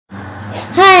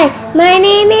Hi, my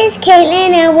name is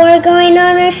Caitlin and we're going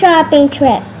on a shopping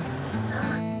trip.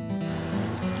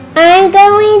 I'm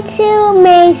going to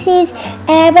Macy's,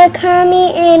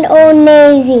 Abercrombie, and Old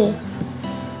Navy.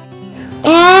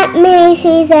 At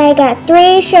Macy's, I got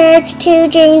 3 shirts, 2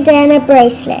 jeans, and a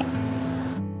bracelet.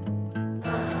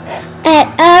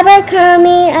 At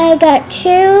Abercrombie, I got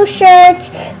 2 shirts,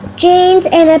 jeans,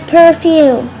 and a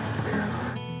perfume.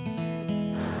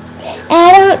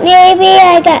 At Old Navy,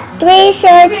 I got 3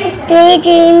 shirts, 3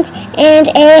 jeans, and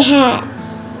a hat.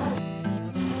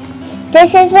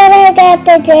 This is what I got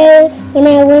the day when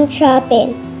I went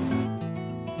shopping.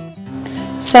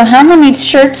 So how many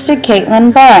shirts did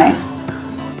Caitlin buy?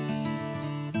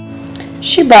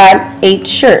 She bought 8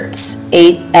 shirts,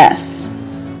 8S.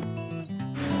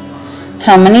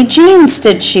 How many jeans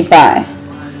did she buy?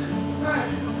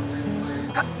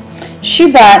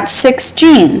 She bought 6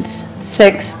 jeans,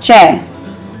 6J.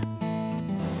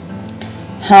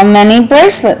 How many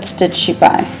bracelets did she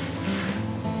buy?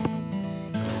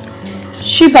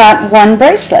 She bought 1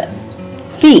 bracelet,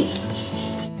 B.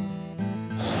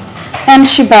 And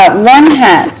she bought 1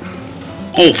 hat,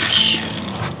 H.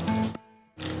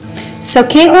 So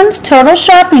Caitlin's total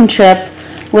shopping trip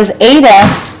was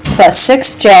 8S plus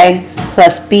 6J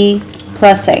plus B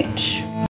plus H.